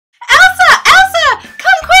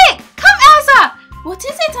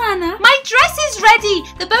What is it, Anna? My dress is ready.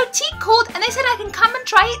 The boutique called and they said I can come and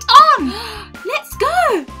try it on. Let's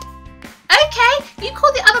go. Okay, you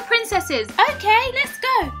call the other princesses. Okay, let's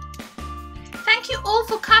go. Thank you all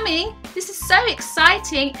for coming. This is so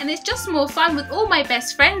exciting and it's just more fun with all my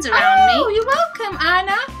best friends around me. Oh, you're welcome,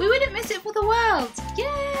 Anna. We wouldn't miss it for the world.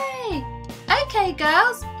 Yay! Okay,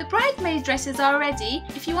 girls, the bridesmaid dresses are ready.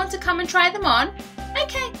 If you want to come and try them on.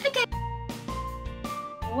 Okay.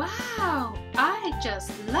 Wow, I just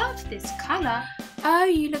love this colour. Oh,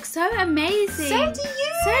 you look so amazing. So do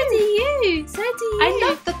you. So do you. So do you. I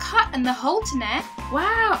love the cut and the halter.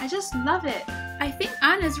 Wow, I just love it. I think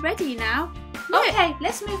Anna's ready now. Look, okay,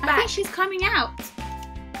 let's move back. I think she's coming out.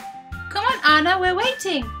 Come on, Anna, we're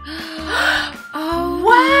waiting. Oh,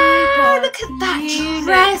 wow, look at that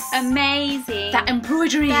dress. Amazing. That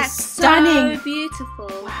embroidery That's is stunning. So beautiful.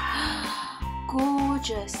 Wow.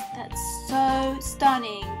 Gorgeous. That's so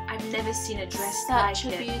stunning. I've never seen a dress like it.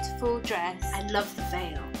 Such a beautiful dress. I love the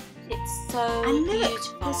veil. It's so and look,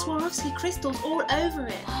 beautiful. the Swarovski crystals all over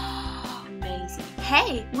it. Amazing.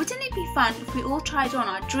 Hey, wouldn't it be fun if we all tried on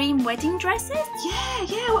our dream wedding dresses?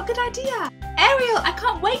 Yeah, what a good idea. Ariel, I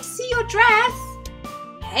can't wait to see your dress.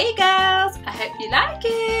 Hey girls, I hope you like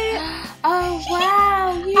it. Oh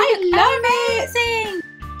wow, you I love amazing.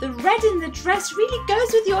 it. The red in the dress really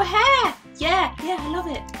goes with your hair. Yeah, I love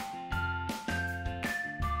it.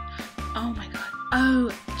 Oh my god.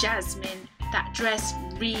 Oh, Jasmine, that dress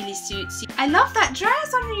really suits you. I love that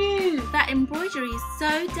dress on you. That embroidery is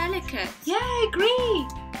so delicate. Yeah, I agree.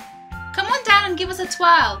 Come on down and give us a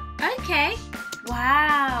twirl. Okay.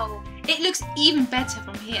 Wow. It looks even better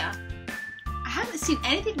from here. I haven't seen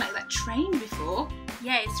anything like that train before.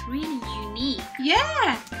 Yeah, it's really unique.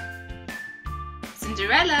 Yeah.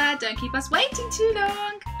 Cinderella, don't keep us waiting too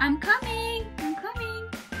long. I'm coming.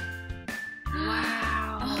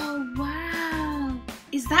 Wow. Oh, wow.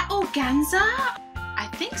 Is that organza? I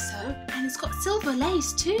think so. And it's got silver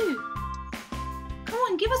lace too. Come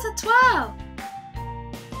on, give us a twirl.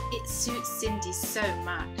 It suits Cindy so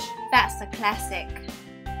much. That's a classic.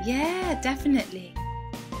 Yeah, definitely.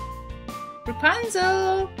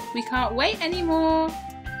 Rapunzel, we can't wait anymore.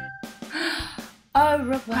 Oh,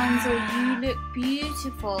 Rapunzel, wow. You look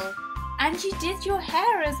beautiful. And you did your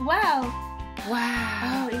hair as well. Wow.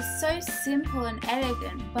 Oh, it's so simple and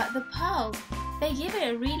elegant, but the pearls, they give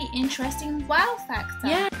it a really interesting wow factor.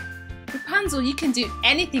 Yeah. Rapunzel, you can do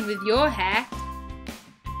anything with your hair.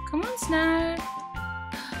 Come on, Snow.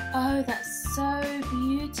 Oh, that's so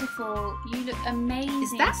beautiful. You look amazing.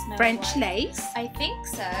 Is that Snow French White. lace? I think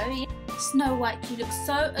so. Yeah. Snow White, you look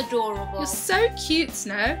so adorable. You're so cute,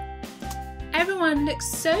 Snow. Everyone looks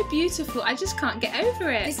so beautiful. I just can't get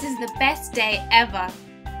over it. This is the best day ever.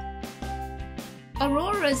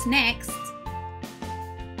 Aurora's next.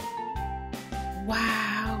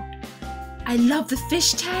 Wow. I love the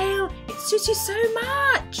fishtail. It suits you so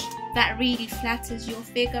much. That really flatters your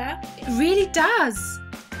figure. It really does.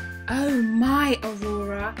 Oh my,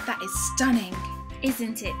 Aurora. That is stunning.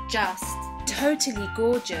 Isn't it just? Totally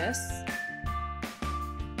gorgeous.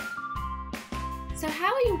 So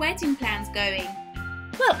how are your wedding plans going?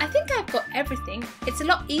 Well, I think I've got everything. It's a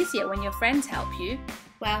lot easier when your friends help you.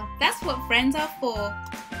 Well, that's what friends are for.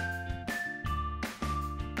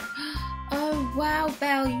 Oh wow,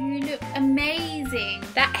 Belle, you look amazing.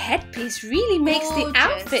 That headpiece really makes the Gorgeous.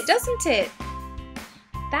 outfit, doesn't it?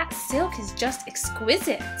 That silk is just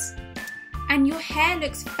exquisite. And your hair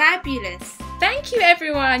looks fabulous. Thank you,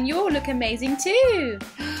 everyone. You all look amazing too.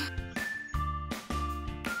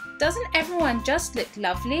 Doesn't everyone just look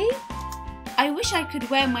lovely? I wish I could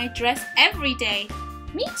wear my dress every day.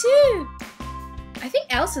 Me too. I think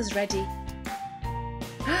Elsa's ready.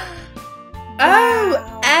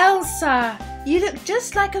 Oh, Elsa! You look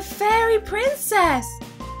just like a fairy princess.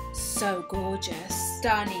 So gorgeous.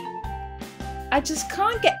 Stunning. I just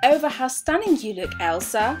can't get over how stunning you look,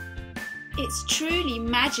 Elsa. It's truly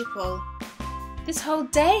magical. This whole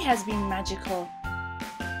day has been magical.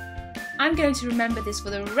 I'm going to remember this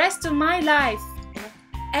for the rest of my life.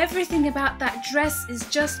 Everything about that dress is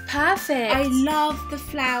just perfect. I love the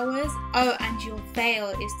flowers. Oh, and your veil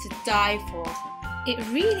is to die for. It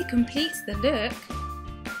really completes the look.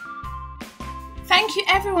 Thank you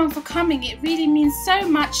everyone for coming. It really means so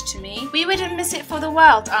much to me. We wouldn't miss it for the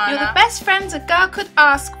world, Anna. You're the best friends a girl could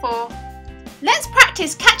ask for. Let's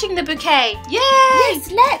practice catching the bouquet. Yay!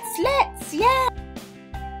 Yes, let's, yeah.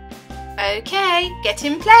 Okay, get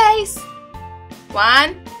in place.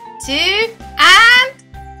 1, 2, and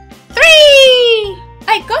 3!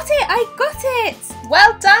 I got it!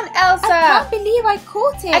 Well done, Elsa. I can't believe I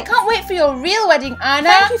caught it. I can't wait for your real wedding, Anna.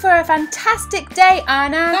 Thank you for a fantastic day,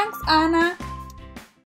 Anna. Thanks, Anna.